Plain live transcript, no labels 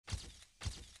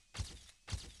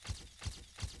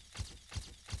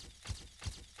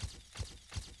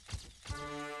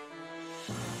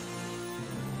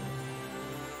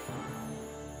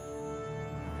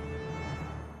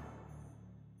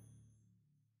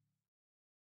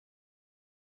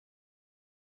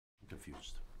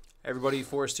confused. Everybody,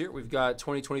 Forrest here. We've got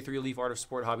 2023 Leaf Art of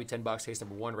Sport Hobby 10 box case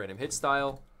number 1, random hit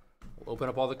style. We'll open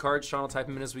up all the cards. Sean will type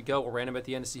them in as we go. We'll random at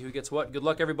the end to see who gets what. Good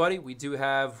luck, everybody. We do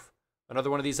have another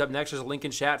one of these up next. There's a link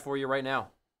in chat for you right now.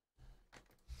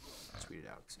 Tweet it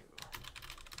out too.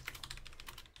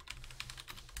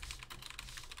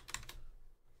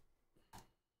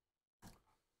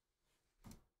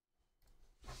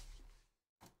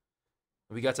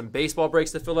 We got some baseball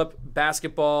breaks to fill up,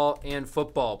 basketball and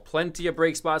football. Plenty of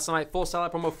break spots tonight. Full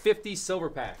sellout promo, 50 silver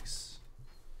packs.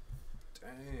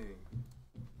 Dang.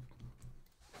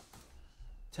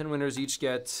 10 winners each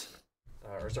get,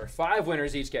 5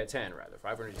 winners each get 10, rather.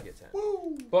 5 winners each get 10.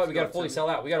 Woo! But we got to fully sell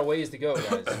out. We got a ways to go,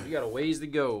 guys. We got a ways to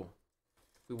go.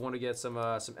 We want to get some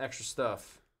extra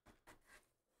stuff.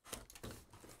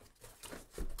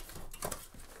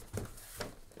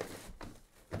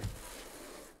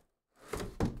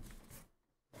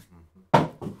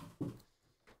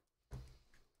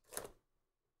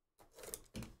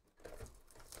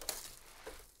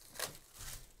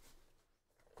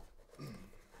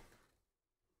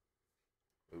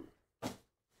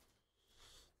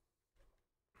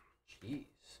 Jeez.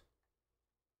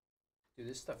 Dude,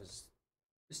 this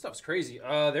stuff's crazy.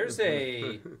 There's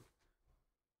a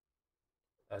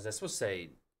is that supposed to say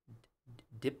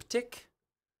diptych?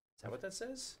 Is that what that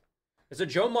says? It's a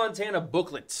Joe Montana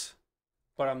booklet,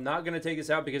 but I'm not gonna take this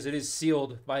out because it is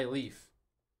sealed by Leaf.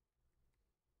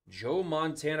 Joe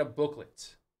Montana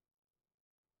booklet.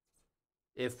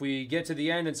 If we get to the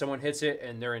end and someone hits it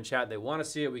and they're in chat, they want to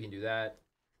see it, we can do that.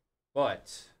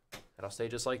 But that'll stay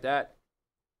just like that.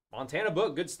 Montana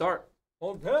book, good start.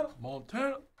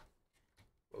 Montana.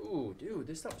 Ooh, dude,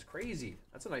 this stuff is crazy.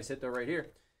 That's a nice hit though right here.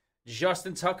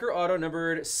 Justin Tucker, auto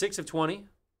numbered 6 of 20.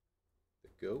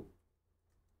 The goat.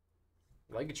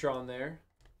 Legatron there.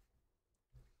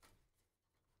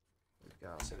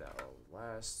 I'll say that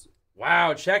last.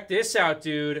 Wow, check this out,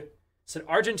 dude. It's an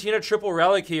Argentina triple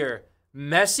relic here.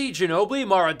 Messi, Ginobili,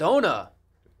 Maradona.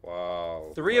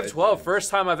 Wow. 3 of 12. First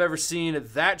time I've ever seen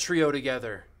that trio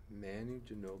together. Manu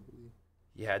Ginobili.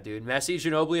 Yeah, dude. Messi,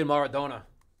 Ginobili, and Maradona.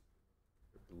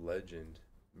 Legend.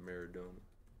 Maradona.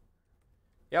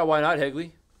 Yeah, why not,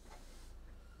 Higley?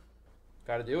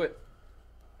 Got to do it.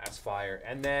 That's fire.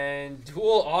 And then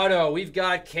dual auto. We've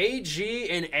got KG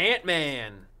and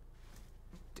Ant-Man.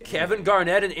 Kevin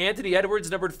Garnett and Anthony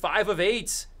Edwards, numbered 5 of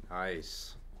 8.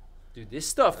 Nice. Dude, this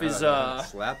stuff is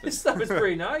slapping. This stuff is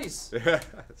pretty nice. Yeah,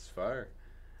 that's fire.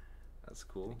 That's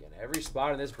cool. Again, every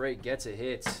spot in this break gets a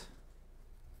hit.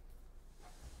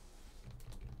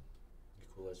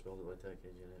 Cool, I spelled it like that,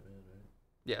 KJ and Ant-Man, right?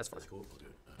 Yeah, that's fine. That's cool, dude.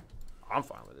 I'm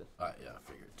fine with it. Yeah,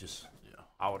 I figured. Just, yeah.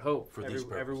 I would hope For these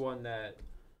purposes. everyone that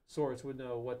sorts would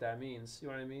know what that means. You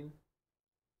know what I mean?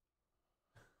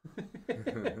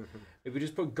 If we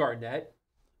just put Garnett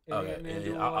in Ant-Man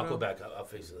dual I'll auto, go back. I'll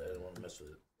fix it. I don't want to mess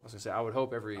with it. I was gonna say I would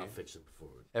hope I'll fix it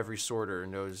before. every sorter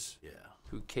knows Yeah.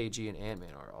 who KG and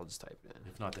Ant-Man are. I'll just type it in.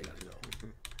 If not, they gotta go.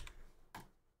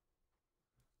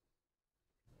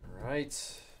 All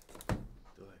right. Do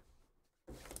I?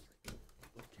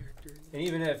 What character? And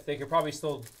even if they could probably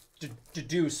still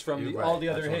deduce from You're all the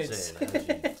right. other That's hits. what I'm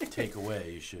saying. As you take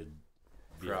away, you should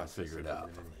be able to Process figure it it out.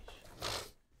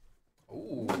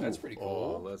 Ooh, that's pretty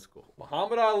cool. Oh, that's cool.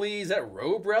 Muhammad Ali, is that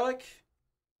Robe Relic?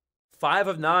 5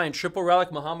 of 9, triple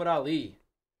relic Muhammad Ali.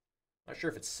 Not sure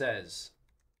if it says.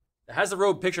 It has the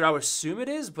robe pictured. I would assume it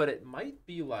is, but it might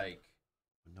be like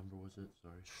What number was it?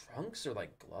 Sorry. trunks or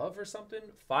like glove or something.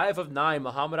 5 of 9,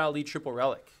 Muhammad Ali triple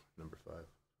relic. Number 5.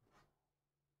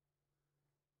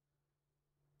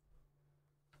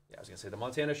 Yeah, I was gonna say the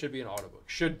Montana should be an auto book.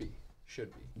 Should be.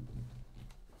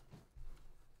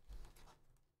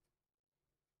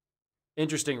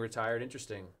 Interesting, retired.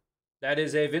 Interesting. That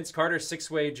is a Vince Carter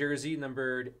 6-way jersey,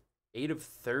 numbered 8 of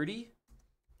 30.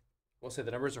 We'll say the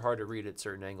numbers are hard to read at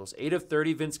certain angles. 8 of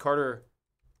 30, Vince Carter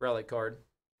relic card.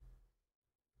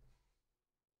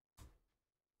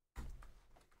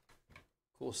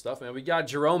 Cool stuff, man. We got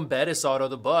Jerome Bettis auto,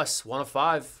 the bus, 1 of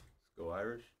 5. Let's go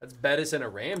Irish. That's Bettis and a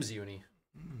Rams uni.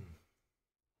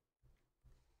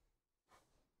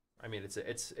 I mean, it's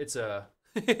a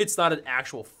it's not an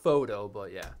actual photo,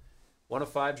 but yeah. 1 of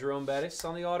 5, Jerome Bettis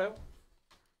on the auto.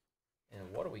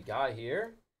 And what do we got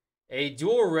here? A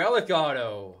dual relic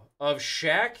auto of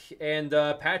Shaq and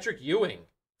Patrick Ewing.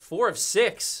 4 of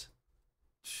 6.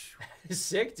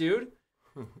 Sick, dude.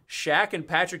 Shaq and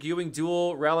Patrick Ewing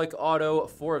dual relic auto,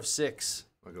 4 of 6.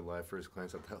 Like a live first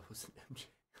glance, I thought it was an MJ.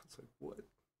 I was like, what?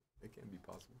 That can't be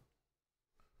possible.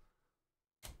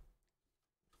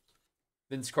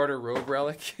 Vince Carter robe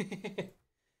relic.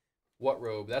 What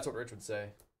robe? That's what Rich would say.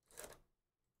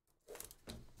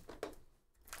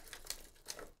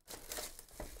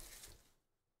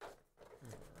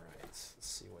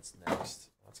 what's next?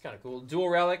 That's kind of cool. Dual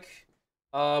relic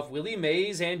of Willie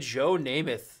Mays and Joe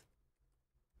Namath.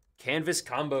 Canvas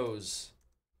combos.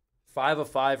 5 of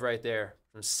 5 right there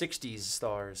from 60s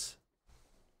stars.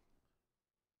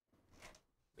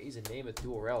 Mays and Namath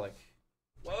dual relic.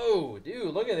 Whoa,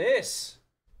 dude, look at this.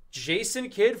 Jason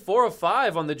Kidd, 4 of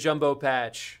 5 on the jumbo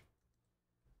patch.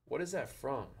 What is that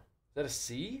from? Is that a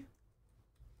C?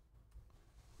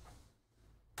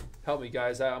 Help me,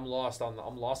 guys. I'm lost on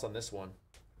this one.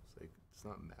 It's like it's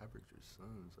not Mavericks or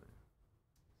Suns. Like,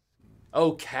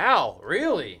 Oh, Cal,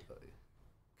 really?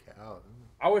 Cal.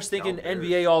 I was thinking Cal Bears.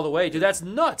 NBA all the way. Dude, that's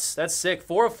nuts. That's sick.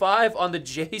 4 of 5 on the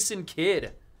Jason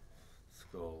Kidd. Let's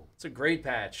go. It's a great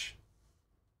patch.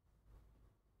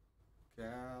 Cal.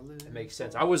 It makes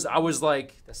sense. I was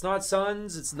like, that's not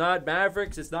Suns. It's not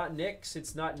Mavericks. It's not Knicks.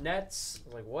 It's not Nets. I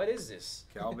was like, what is this?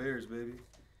 Cal Bears, baby.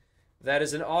 That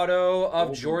is an auto of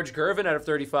Golden. George Gervin out of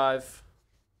 35.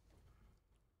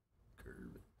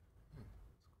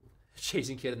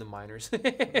 Chasing Kid in the minors. What's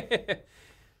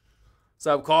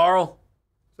up, Carl?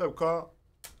 What's up, Carl?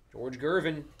 George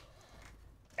Gervin.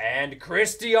 And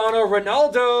Cristiano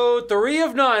Ronaldo, 3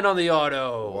 of 9 on the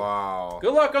auto. Wow.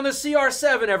 Good luck on the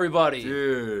CR7, everybody.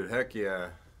 Dude, heck yeah.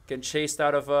 Getting chased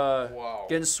out of, Wow.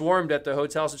 getting swarmed at the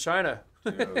hotels in China.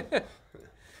 Dude.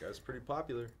 Guy's pretty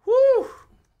popular. Woo!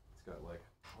 He's got like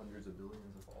hundreds of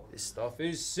billions of followers. This stuff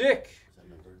is sick. Is that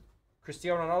numbered?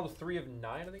 Cristiano Ronaldo, 3 of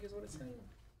 9, I think is what it's saying.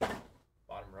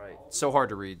 Bottom right. So hard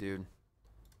to read, dude.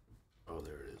 Oh,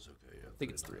 there it is. Okay, yeah. I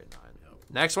think it's 3 of 9. Yep.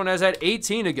 Next one has at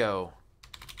 18 to go.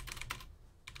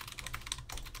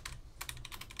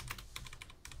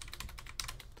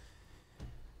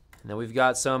 And then we've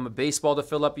got some baseball to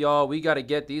fill up, y'all. We got to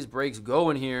get these breaks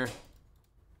going here.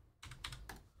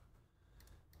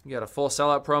 We got a full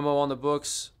sellout promo on the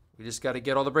books. We just got to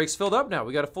get all the breaks filled up now.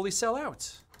 We got to fully sell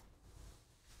out.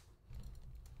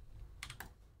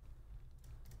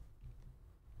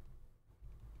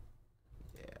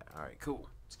 Yeah, all right, cool.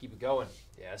 Let's keep it going.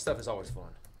 Yeah, this stuff is always fun.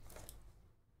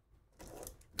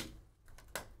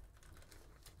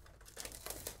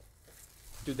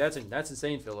 Dude, that's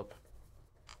insane, Philip.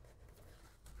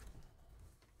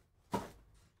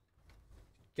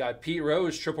 Got Pete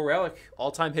Rose, triple relic,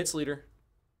 all-time hits leader.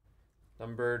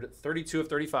 Numbered 32 of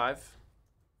 35.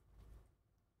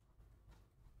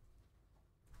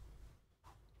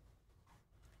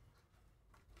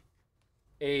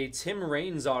 A Tim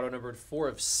Raines auto, numbered 4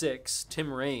 of 6.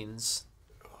 Tim Raines.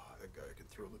 Oh, that guy can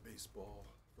throw the baseball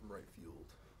from right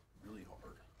field really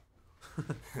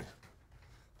hard.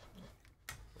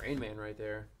 Rain Man right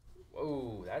there.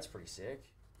 Whoa, that's pretty sick.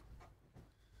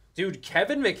 Dude,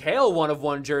 Kevin McHale, 1 of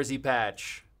 1 jersey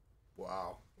patch.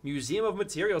 Wow. Museum of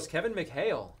Materials, Kevin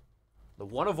McHale. The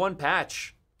 1 of 1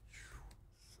 patch.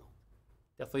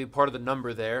 Definitely part of the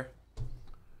number there.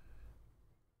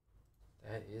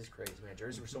 That is crazy, man.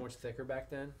 Jerseys were so much thicker back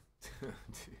then.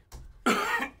 No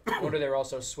wonder they were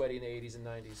also sweaty in the 80s and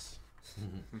 90s.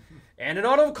 And an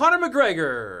auto of Conor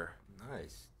McGregor.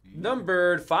 Nice. Dude.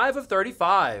 Numbered 5 of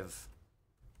 35.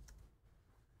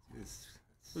 It's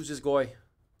Who's this guy?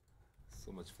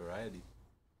 so much variety.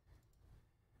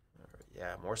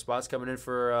 Yeah, more spots coming in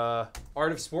for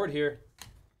Art of Sport here.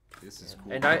 This is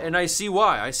cool. And I see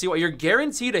why. I see why. You're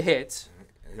guaranteed a hit.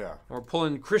 Yeah. We're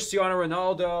pulling Cristiano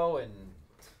Ronaldo and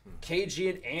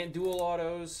KG and dual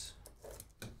autos.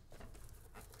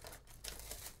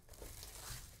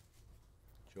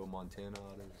 Joe Montana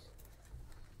autos.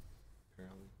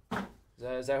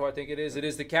 Apparently. Is that who I think it is? It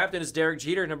is the captain. Is Derek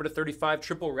Jeter, number 35,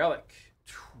 triple relic.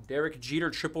 Derek Jeter,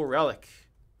 triple relic.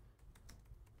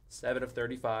 7 of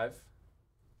 35.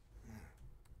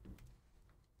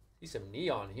 See some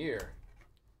neon here.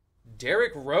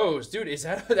 Derek Rose. Dude,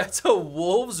 that's a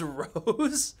Wolves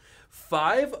Rose?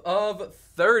 5 of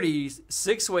 30.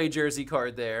 6-way jersey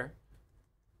card there.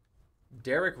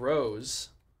 Derek Rose.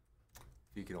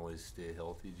 If he can only stay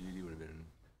healthy, GD would have been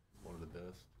one of the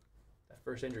best. That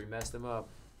first injury messed him up.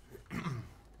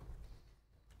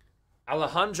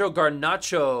 Alejandro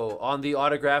Garnacho on the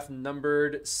autograph,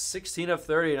 numbered 16 of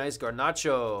 30. Nice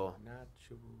Garnacho. Nacho.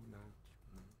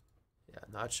 Yeah,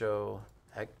 Nacho.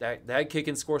 Heck, that kid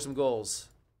can score some goals.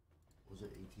 Was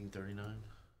it 1839?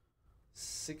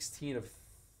 16 of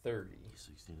 30.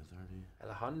 16 to 30.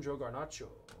 Alejandro Garnacho.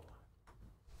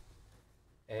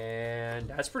 And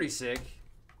that's pretty sick.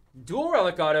 Dual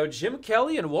relic auto, Jim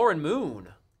Kelly and Warren Moon.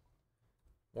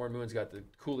 Warren Moon's got the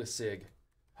coolest sig.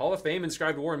 Hall of Fame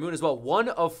inscribed Warren Moon as well. 1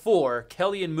 of 4,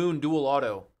 Kelly and Moon dual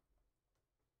auto.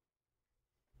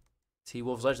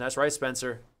 T-Wolves legend. That's right,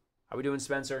 Spencer. How we doing,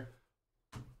 Spencer?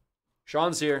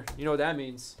 Sean's here. You know what that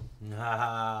means.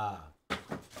 Nah.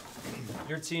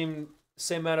 Your team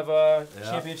same amount of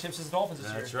championships as the Dolphins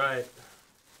this year. That's right.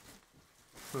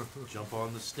 Jump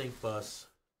on the stink bus.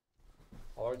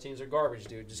 All our teams are garbage,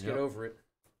 dude. Just get over it.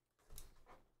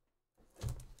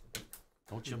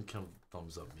 Don't Jim Kelly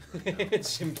thumbs up me right now.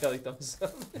 Jim Kelly thumbs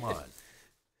up. Come on.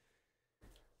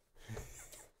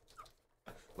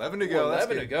 11 to go.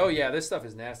 11 to go. Yeah, this stuff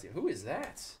is nasty. Who is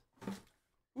that?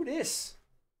 Who this?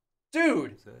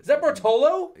 Dude, is that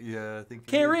Bartolo? Yeah, I think.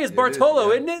 Can't read. It's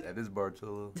Bartolo, isn't it? That is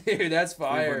Bartolo. Dude, that's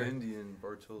fire. Cleveland Indian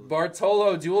Bartolo.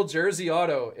 Bartolo dual jersey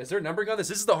auto. Is there a numbering on this?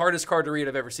 This is the hardest card to read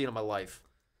I've ever seen in my life.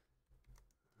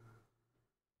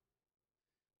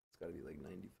 It's got to be like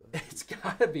 95. It's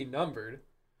got to be numbered.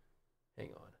 Hang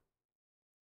on.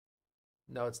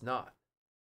 No, it's not.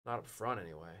 Not up front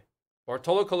anyway.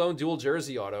 Bartolo Colon dual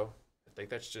jersey auto. I think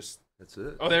that's just... That's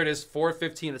it. Oh, there it is.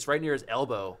 415. It's right near his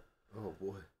elbow. Oh,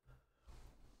 boy.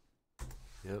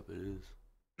 Yep, it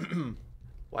is.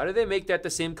 Why do they make that the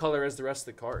same color as the rest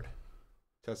of the card?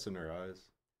 Testing their eyes.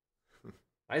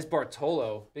 Nice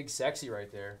Bartolo. Big sexy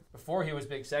right there. Before he was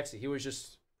big sexy. He was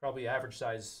just probably average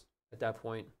size at that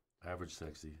point. Average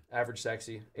sexy. Average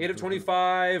sexy. 8 of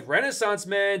 25. Renaissance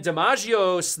Man.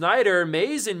 DiMaggio, Snyder,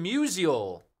 Mays, and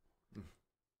Musial.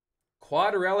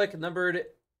 Quad relic numbered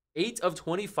 8 of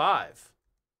 25.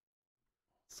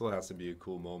 Still has to be a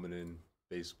cool moment in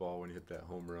baseball when you hit that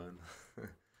home run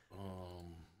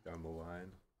down the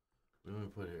line. What do we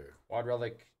put here? Quad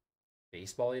relic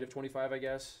baseball 8 of 25, I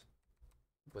guess.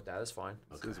 Put that, that's fine.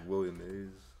 This is William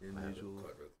Mays, I have usual. a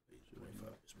card with page 25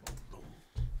 baseball. Boom.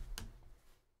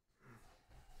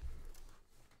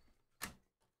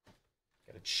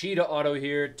 Got a Cheetah auto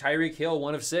here. Tyreek Hill,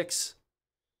 1 of 6.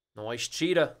 Nice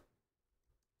Cheetah.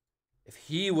 If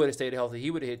he would have stayed healthy,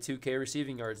 he would have hit 2K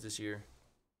receiving yards this year.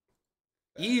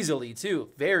 Easily, too.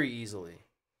 Very easily.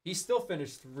 He still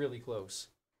finished really close.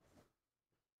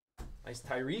 Nice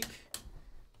Tyreek.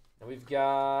 And we've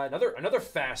got another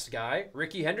fast guy.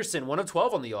 Ricky Henderson, 1 of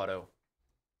 12 on the auto.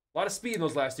 A lot of speed in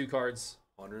those last 2 cards.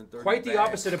 130 Quite the bags.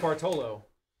 opposite of Bartolo.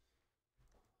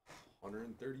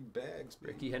 130 bags,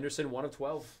 baby. Ricky Henderson, 1 of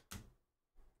 12.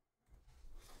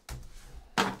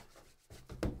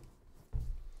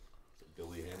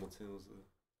 Billy Hamilton was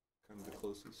kind of the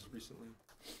closest recently.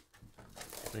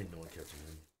 Ain't no one catching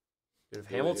him. If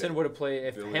Hamilton would have played,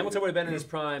 if Billy, Hamilton would have been in his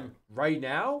prime right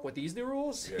now with these new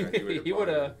rules, Yeah, he would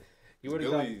have. He would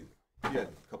have. Billy, he had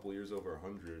a couple years over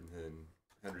 100, and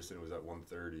Henderson was at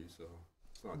 130, so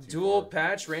it's not too Dual far.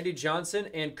 patch, Randy Johnson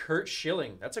and Kurt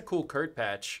Schilling. That's a cool Kurt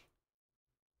patch.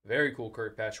 Very cool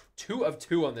Kurt patch. 2 of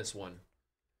 2 on this one.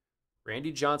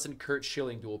 Randy Johnson, Kurt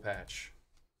Schilling dual patch.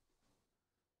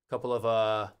 Couple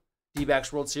of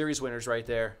D-backs World Series winners right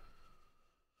there.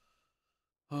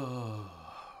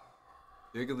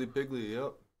 Giggly Piggly,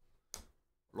 yep.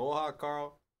 Aloha,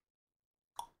 Carl.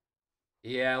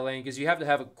 Yeah, Lane, because you have to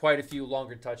have quite a few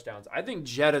longer touchdowns. I think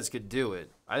Jettas could do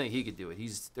it. I think he could do it.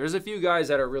 There's a few guys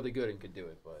that are really good and could do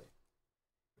it, but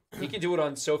he can do it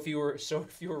on so fewer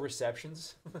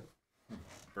receptions.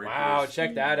 Wow,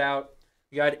 check that out.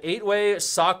 You got 8-way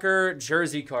soccer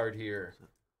jersey card here.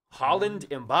 Holland,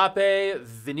 Mbappe,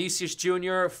 Vinicius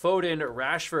Jr., Foden,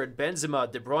 Rashford, Benzema,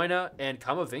 De Bruyne, and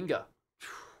Camavinga.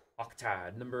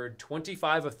 Octad, numbered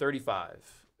 25 of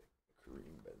 35.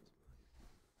 Kareem Benzema.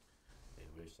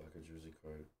 8-way soccer jersey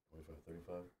card.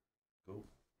 25-35. Cool.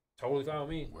 Totally fine with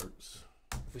me. Works.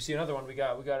 If we see another one,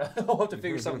 we'll have to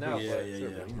figure something out. Yeah, but- yeah, yeah.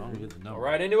 As long as we get the number. All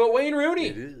right, into it. Wayne Rooney.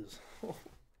 It is.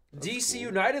 DC cool.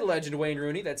 United legend Wayne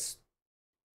Rooney. That's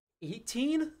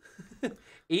 18?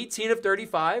 18 of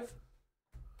 35.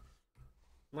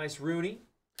 Nice Rooney.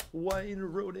 Wayne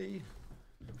Rooney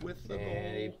with the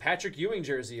And a ball. Patrick Ewing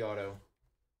jersey auto.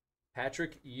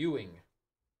 Patrick Ewing.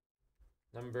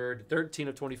 Numbered 13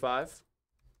 of 25.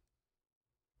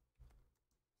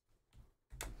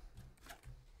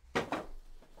 All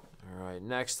right,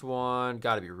 next one.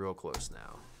 Got to be real close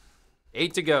now.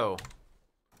 8 to go.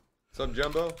 What's up,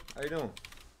 Jumbo? How you doing?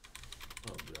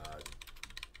 Oh, God.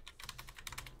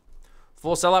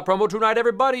 Full sellout promo tonight,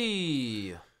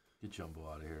 everybody. Get Jumbo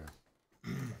out of here.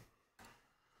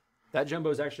 That Jumbo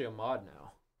is actually a mod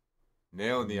now.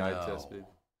 Nailing the eye No. test, baby.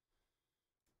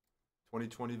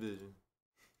 20/20 vision.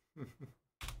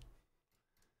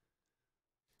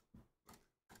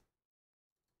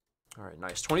 All right,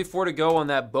 nice. 24 to go on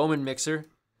that Bowman mixer.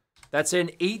 That's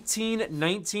an 18,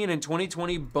 19, and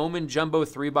 2020 Bowman Jumbo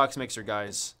 3-box mixer,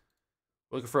 guys.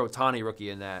 Looking for Ohtani rookie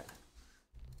in that.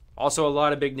 Also, a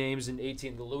lot of big names in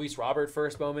 18. The Luis Robert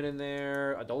first Bowman in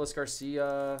there. Adolis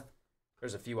Garcia.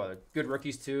 There's a few other good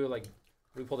rookies, too. Like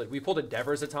we pulled a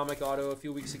Devers Atomic Auto a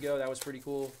few weeks ago. That was pretty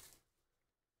cool.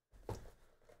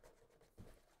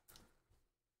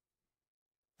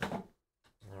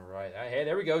 Hey,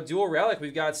 there we go. Dual relic.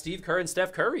 We've got Steve Kerr and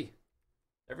Steph Curry.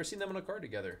 Never seen them on a card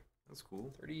together. That's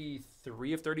cool.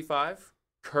 33 of 35.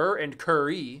 Kerr and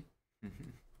Curry.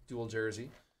 Dual jersey.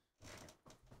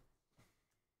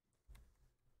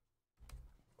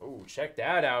 Oh, check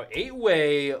that out.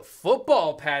 8-way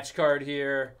football patch card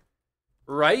here.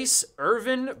 Rice,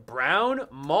 Irvin, Brown,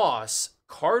 Moss,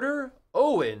 Carter,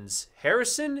 Owens,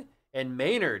 Harrison, and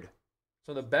Maynard.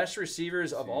 Some of the best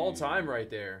receivers of all time right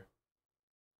there.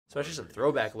 Especially some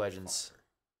throwback legends.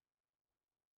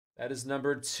 That is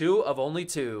number 2 of only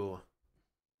 2.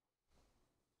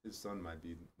 His son might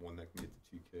be one that can get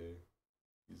the 2K.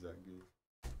 He's that good.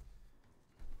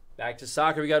 Back to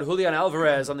soccer. We got Julian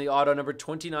Alvarez on the auto, number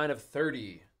 29 of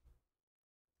 30.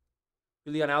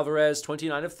 Julian Alvarez,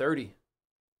 29 of 30.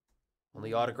 On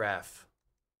the autograph.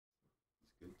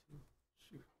 He's good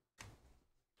too. Shoot.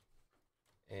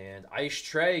 And Ice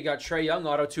Trey. Got Trey Young,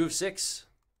 auto 2 of 6.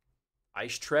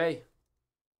 Ice Trey.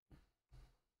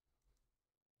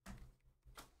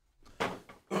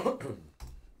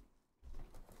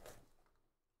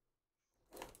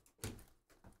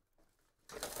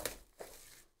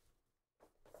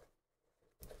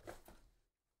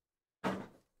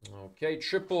 Okay,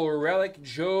 triple relic,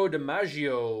 Joe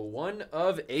DiMaggio, 1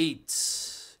 of 8.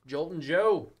 Jolton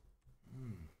Joe.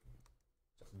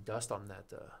 Some dust on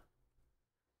that.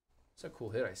 It's a cool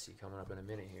hit I see coming up in a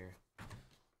minute here.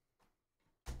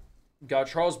 Got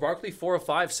Charles Barkley, 4 of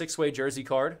 5, 6-way jersey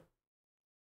card.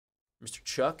 Mr.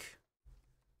 Chuck.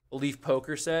 A Leaf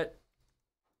Poker set.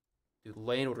 Dude,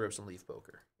 Lane would rip some Leaf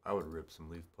Poker. I would rip some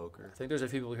Leaf Poker. I think there's a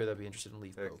few people here that'd be interested in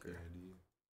Leaf Heck Poker. yeah, dude.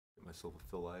 Get myself a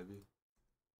Phil Ivey.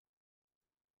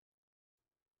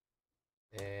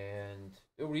 And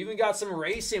we even got some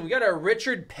racing. We got a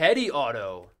Richard Petty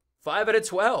auto. 5 out of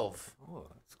 12. Oh,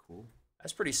 that's cool.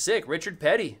 That's pretty sick. Richard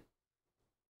Petty.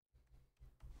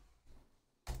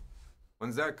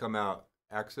 When's that come out?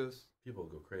 Access? People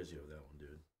go crazy over that one,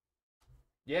 dude.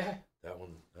 Yeah. That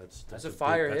one, that's a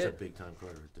fire That's a hit. big time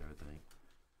card right there, I think.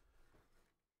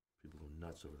 People go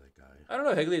nuts over that guy. I don't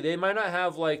know, Higley. They might not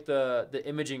have like the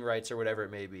imaging rights or whatever it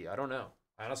may be. I don't know.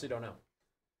 I honestly don't know.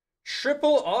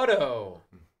 Triple auto.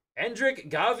 Hendrick,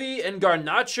 Gavi, and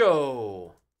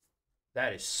Garnacho.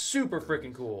 That is super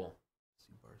freaking cool.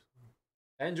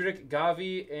 Hendrick,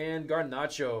 Gavi, and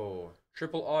Garnacho.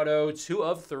 Triple auto, 2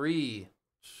 of 3.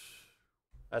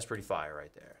 That's pretty fire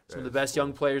right there. Some of the best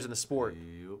young players in the sport.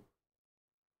 Yep.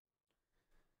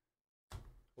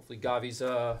 Hopefully Gavi's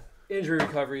injury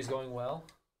recovery is going well.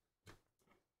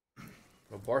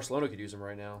 Well, Barcelona could use him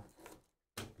right now.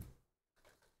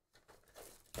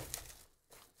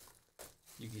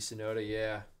 Yuki Tsunoda,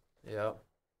 yeah. Yep.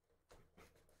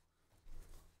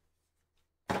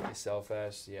 They sell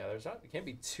fast. Yeah, there can't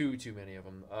be too many of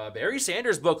them. Barry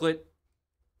Sanders booklet.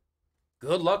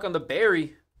 Good luck on the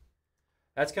Barry.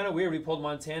 That's kind of weird. We pulled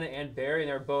Montana and Barry, and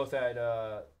they were both at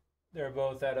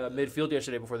midfield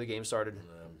yesterday before the game started.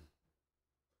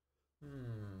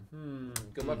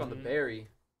 Good luck on the Barry.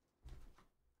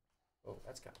 Oh,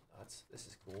 that's kind of nuts. This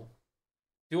is cool.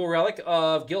 Dual relic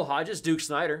of Gil Hodges, Duke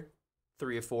Snyder,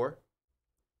 3 of 4.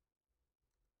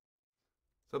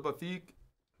 What's up, Afik?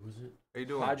 Who's it? How you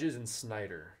doing? Hodges and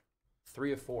Snyder,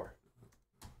 3 of 4.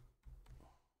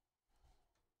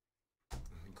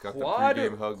 Got the Quad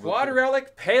pregame hug with you.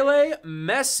 relic, Pele,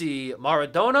 Messi,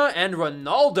 Maradona, and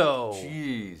Ronaldo.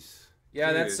 Jeez. Yeah,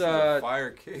 Dude, that's this is a fire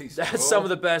case. that's bro. some of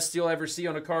the best you'll ever see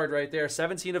on a card right there.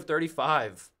 17 of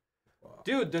 35. Wow.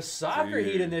 Dude, the soccer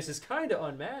heat in Dude. this is kind of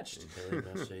unmatched. Pele,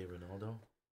 Messi, Ronaldo.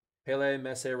 Pele,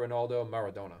 Messi, Ronaldo,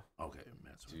 Maradona. Okay,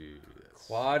 that's Dude, that's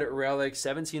Quad relic,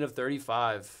 17 of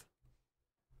 35.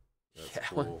 Yeah,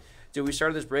 cool. Dude, we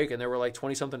started this break and there were like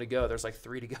 20-something to go. There's like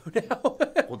 3 to go now.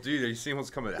 Well, dude, are you seeing what's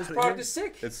coming out This of product here? is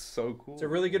sick. It's so cool. It's a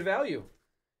really good value.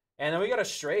 And then we got a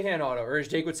Strahan auto, or as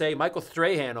Jake would say, Michael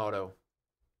Strahan auto.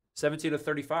 17 of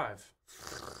 35.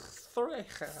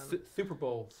 Super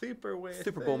Bowl. Super with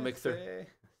Super Bowl mixer.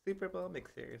 Super Bowl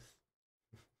mixers.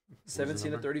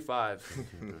 17 of 35.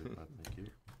 Thank you.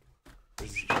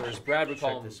 Or as Brad would call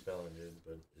Check him, the spelling, dude,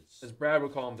 but it's as Brad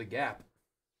would call him, the gap.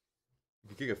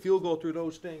 You kick a field goal through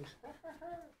those things.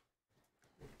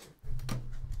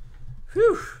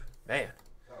 Whew, man.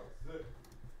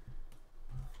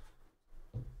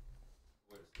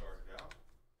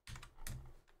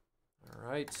 All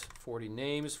right, 40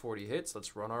 names, 40 hits.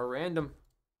 Let's run our random.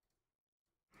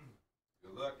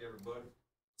 Good luck, everybody.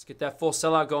 Let's get that full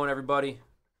sellout going, everybody.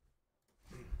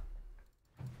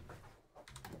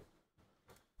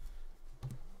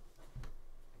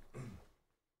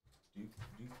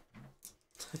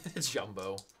 It's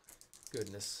Jumbo.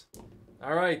 Goodness.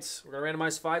 All right, we're going to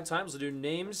randomize 5 times. We'll do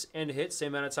names and hits, same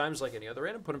amount of times like any other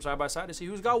random. Put them side by side to see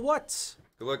who's got what.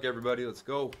 Good luck, everybody. Let's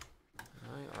go.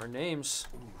 All right, our names.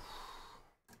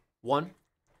 1,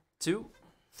 2,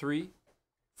 3,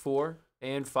 4,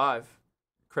 and 5.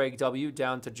 Craig W.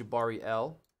 down to Jabari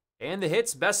L. And the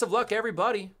hits. Best of luck,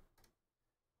 everybody.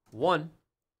 1,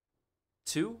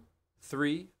 2,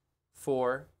 3,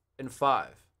 4, and 5.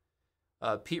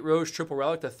 Pete Rose, triple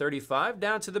relic to 35,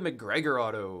 down to the McGregor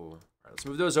auto. All right, let's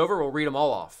move those over. We'll read them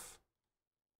all off.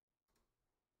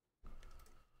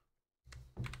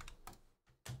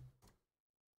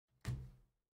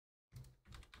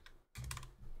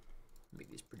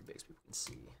 Make these pretty big so people can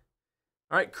see.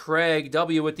 All right, Craig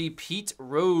W. with the Pete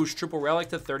Rose, triple relic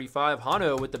to 35.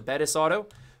 Hano with the Bettis auto.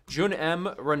 Jun M.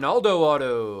 Ronaldo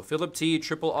auto. Philip T.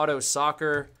 triple auto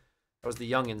soccer. That was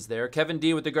the youngins there. Kevin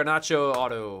D. with the Garnacho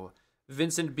auto.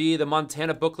 Vincent B. the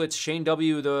Montana booklets. Shane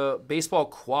W. the baseball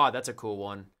quad. That's a cool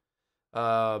one.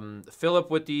 Philip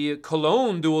with the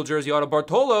Cologne dual jersey auto.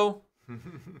 Bartolo.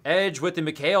 Edge with the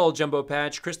Mikhail jumbo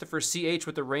patch. Christopher C.H.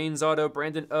 with the Reigns auto.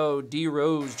 Brandon O. D.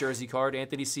 Rose jersey card.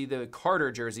 Anthony C. the Carter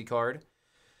jersey card.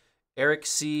 Eric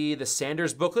C. the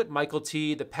Sanders booklet. Michael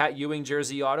T. the Pat Ewing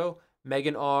jersey auto.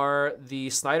 Megan R. the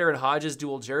Snyder and Hodges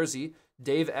dual jersey.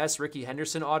 Dave S. Ricky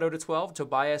Henderson auto to 12.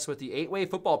 Tobias with the 8-way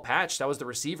football patch. That was the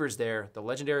receivers there, the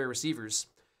legendary receivers.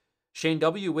 Shane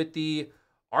W. with the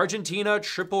Argentina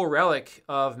triple relic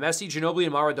of Messi, Ginobili,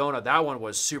 and Maradona. That one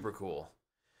was super cool.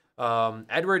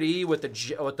 Edward E. with the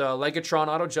Legatron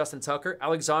auto, Justin Tucker.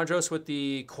 Alexandros with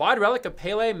the quad relic of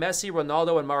Pele, Messi,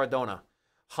 Ronaldo, and Maradona.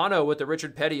 Hano with the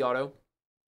Richard Petty auto.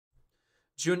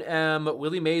 June M.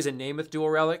 Willie Mays and Namath dual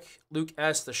relic. Luke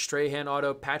S. the Strahan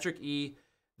auto. Patrick E.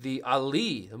 the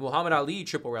Muhammad Ali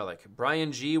triple relic.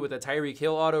 Brian G. with a Tyreek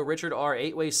Hill auto. Richard R.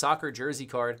 8-way soccer jersey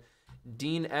card.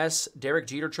 Dean S. Derek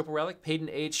Jeter triple relic. Peyton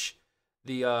H.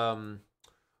 the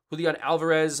Julian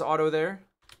Alvarez auto there.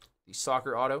 The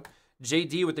soccer auto.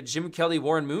 JD with the Jim Kelly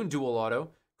Warren Moon dual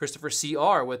auto. Christopher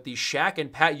C.R. with the Shaq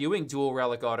and Pat Ewing dual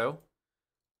relic auto.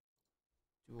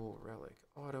 Dual relic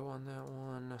auto on that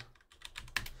one.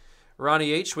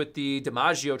 Ronnie H. with the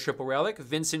DiMaggio triple relic.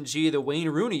 Vincent G. the Wayne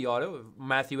Rooney auto.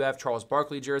 Matthew F. Charles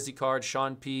Barkley jersey card.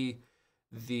 Sean P.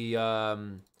 the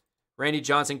Randy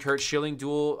Johnson Kurt Schilling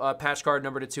dual patch card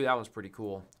number 2. That one's pretty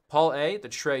cool. Paul A. the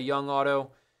Trey Young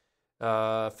auto.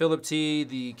 Philip T.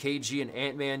 the KG and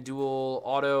Ant-Man dual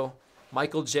auto.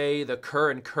 Michael J. the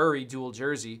Kerr and Curry dual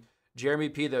jersey. Jeremy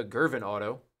P. the Gervin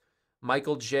auto.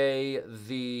 Michael J.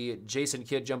 the Jason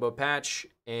Kidd jumbo patch.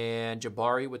 And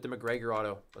Jabari with the McGregor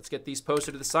auto. Let's get these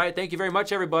posted to the site. Thank you very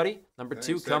much, everybody. Number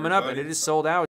 2 coming up, and it is sold out.